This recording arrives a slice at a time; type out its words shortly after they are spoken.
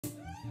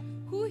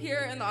Who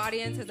here in the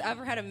audience has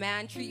ever had a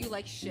man treat you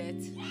like shit?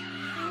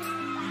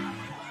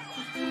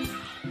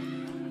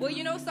 Well,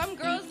 you know, some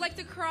girls like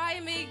to cry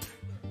and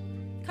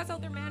cuss out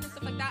their man and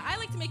stuff like that. I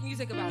like to make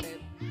music about it.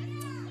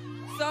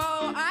 So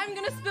I'm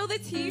gonna spill the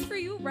tea for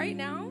you right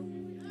now.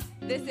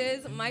 This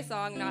is my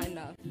song, Not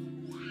Enough.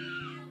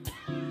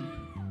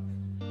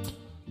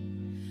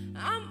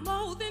 I'm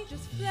more than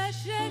just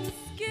flesh and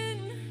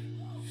skin.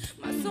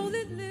 My soul,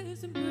 it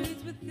lives and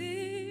breathes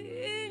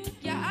within.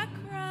 Yeah, I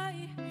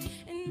cry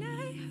and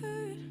I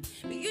hurt,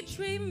 but you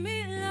treat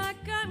me like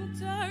I'm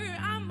dirt.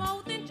 I'm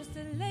more than just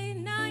a late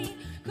night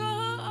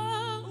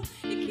call.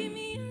 You keep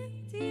me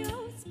under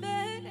your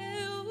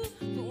spell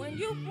for when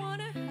you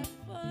wanna have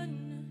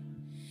fun,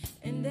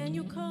 and then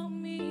you call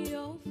me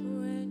your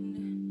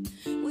friend.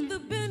 With the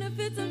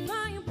benefits of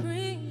fine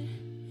print,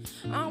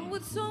 I'm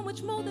with so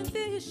much more than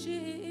this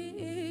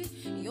shit.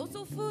 You're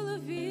so full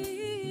of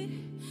it,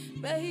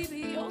 baby,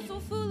 you're so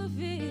full of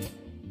it.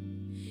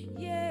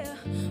 Yeah,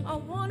 I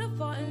wanna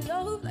fall in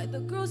love like the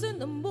girls in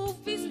the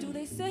movies. Do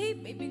they say,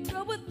 baby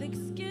girl with thick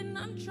skin?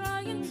 I'm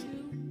trying to.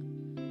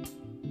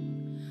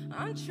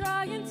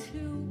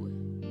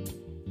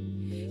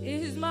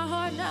 Is my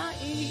heart not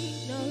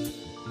enough?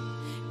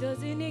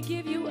 Doesn't it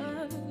give you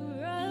a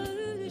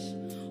rush?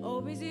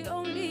 Or is it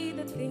only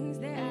the things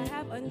that I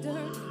have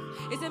underneath?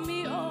 Is it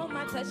me or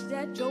my touch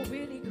that you're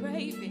really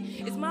craving?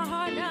 Is my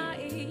heart not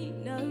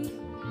enough?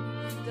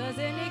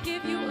 Doesn't it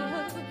give you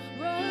a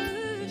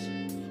rush?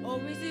 Or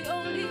is it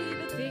only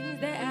the things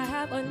that I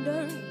have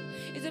underneath?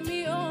 Is it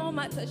me or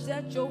my touch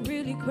that you're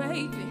really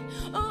craving?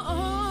 Oh,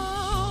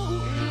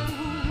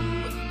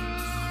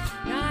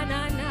 nah,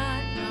 nah,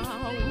 nah,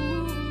 nah,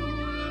 ooh.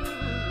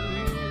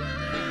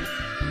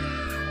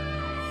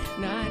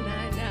 Nah,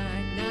 nah, nah,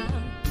 nah.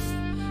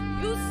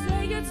 You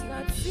say it's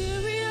not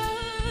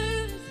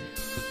serious,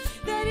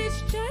 that it's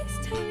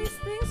just how these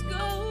things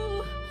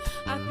go.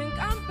 I think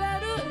I'm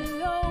better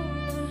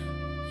alone,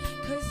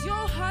 'cause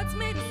your heart's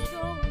made of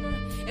stone.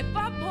 If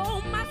I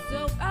pour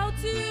myself out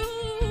to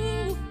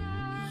you,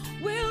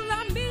 will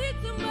I meet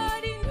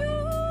somebody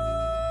new?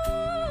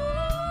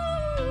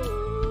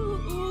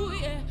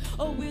 Yeah.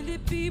 Or will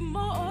it be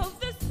more of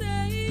the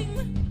same?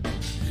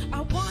 I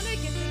wanna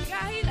get the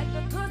guy like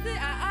the girls that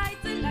I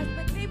idolize,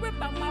 but they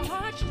rip out my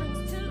heartstrings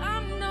till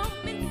I'm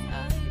numb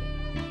inside.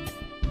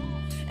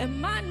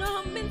 Am I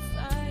numb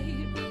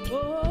inside?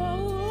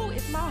 Oh,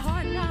 is my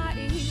heart not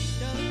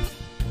enough?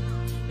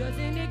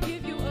 Doesn't it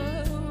give you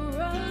a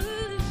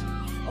rush?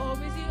 Or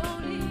is it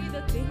only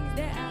the things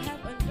that I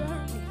have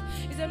underneath?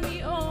 Is it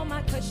me or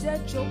my touch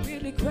that you're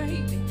really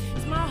craving?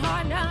 Is my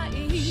heart not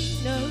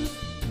enough?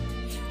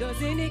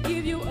 Doesn't it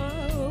give you a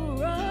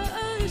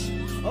rush?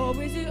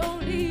 Or is it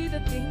only the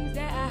things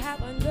that I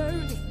have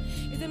underneath?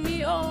 Is it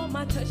me or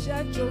my touch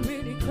that you're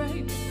really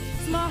craving?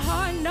 Is my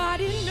heart not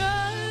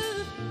enough?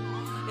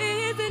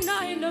 Is it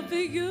not enough for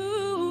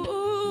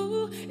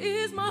you?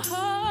 Is my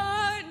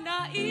heart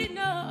not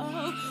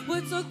enough?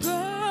 What's a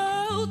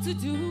girl to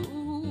do?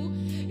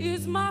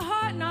 Is my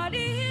heart not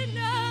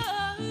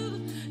enough?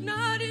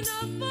 Not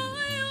enough for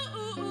you?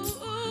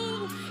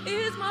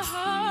 Is my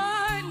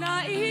heart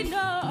not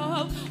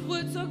enough?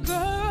 What's a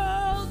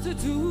girl to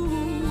do?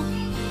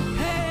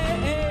 Hey,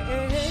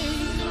 hey, hey.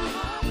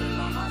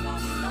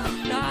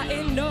 Not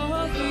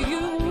enough for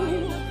you.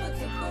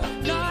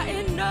 Not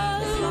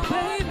enough,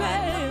 baby.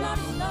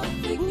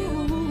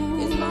 Ooh.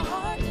 Is my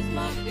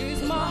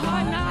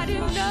heart not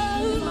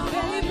enough,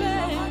 baby?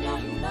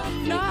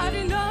 Not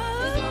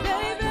enough,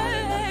 baby.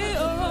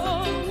 Oh,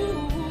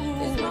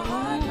 is my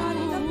heart not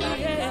enough?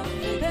 Yeah.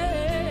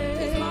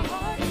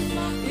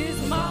 Is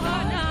my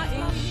heart not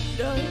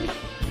enough?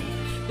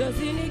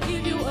 Doesn't it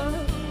give you a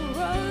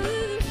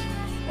rush?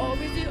 Or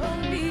is it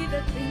only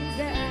the things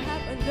that I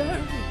have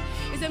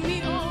underneath? Is it me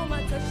or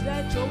my touch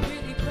that you're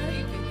really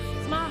craving?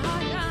 Is my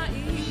heart not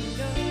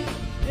enough?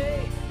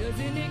 Hey,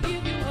 doesn't it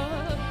give you a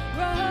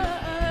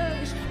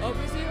rush? Or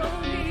is it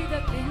only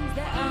the things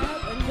that I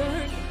have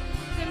underneath?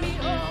 Is it me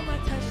or my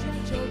touch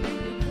that you're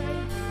really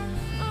craving?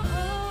 Oh,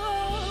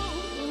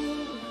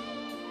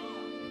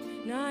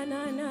 nah,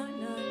 nah, nah,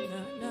 nah,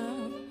 nah,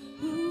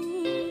 nah.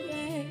 Ooh,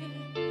 yeah.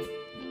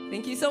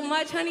 Thank you so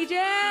much, Honey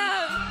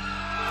Jam.